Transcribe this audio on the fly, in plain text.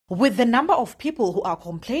With the number of people who are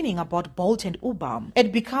complaining about Bolt and Uber,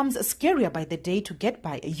 it becomes scarier by the day to get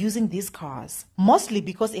by using these cars. Mostly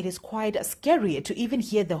because it is quite scary to even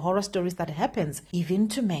hear the horror stories that happens even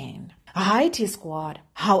to men. Hi T-Squad.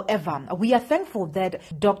 However, we are thankful that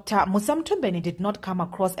Dr. Musa Mthombeni did not come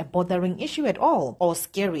across a bothering issue at all or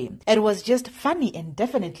scary. It was just funny and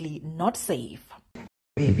definitely not safe.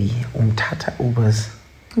 Baby, Tata Ubers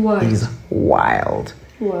What? is wild.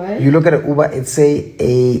 What? You look at an Uber, it say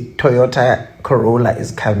a Toyota Corolla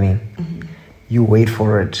is coming. You wait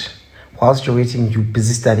for it. Whilst you're waiting, you're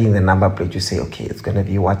busy studying the number plate. You say, okay, it's going to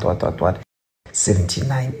be what.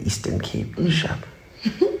 79 Eastern Cape. Sharp.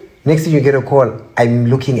 Next thing you get a call, I'm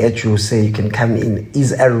looking at you, say you can come in,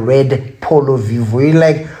 is a red Polo Vivo. You're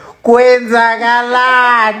like,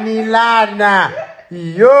 Kwenzagalani lana.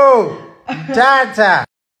 Yo, Tata.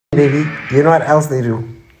 Baby, you know what else they do?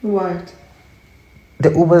 What? The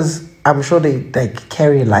Ubers, I'm sure they like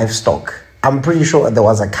carry livestock. I'm pretty sure there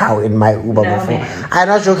was a cow in my Uber before. Man. I'm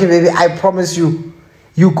not joking, baby. I promise you,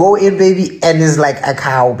 you go in, baby, and it's like a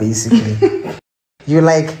cow, basically. You're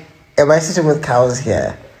like, am I sitting with cows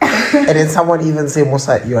here? And then someone even say,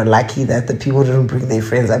 Musa, you're lucky that the people didn't bring their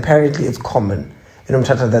friends. Apparently, it's common. You know,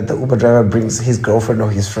 Tata, that the Uber driver brings his girlfriend or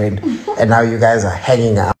his friend, and now you guys are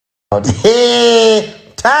hanging out. Hey,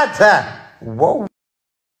 Tata! Whoa.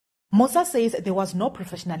 Musa says there was no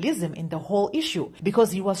professionalism in the whole issue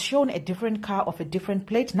because he was shown a different car of a different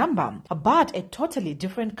plate number, but a totally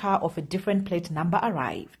different car of a different plate number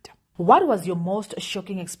arrived. What was your most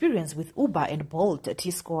shocking experience with Uber and Bolt,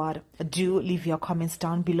 T-Squad? Do leave your comments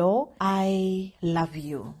down below. I love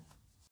you.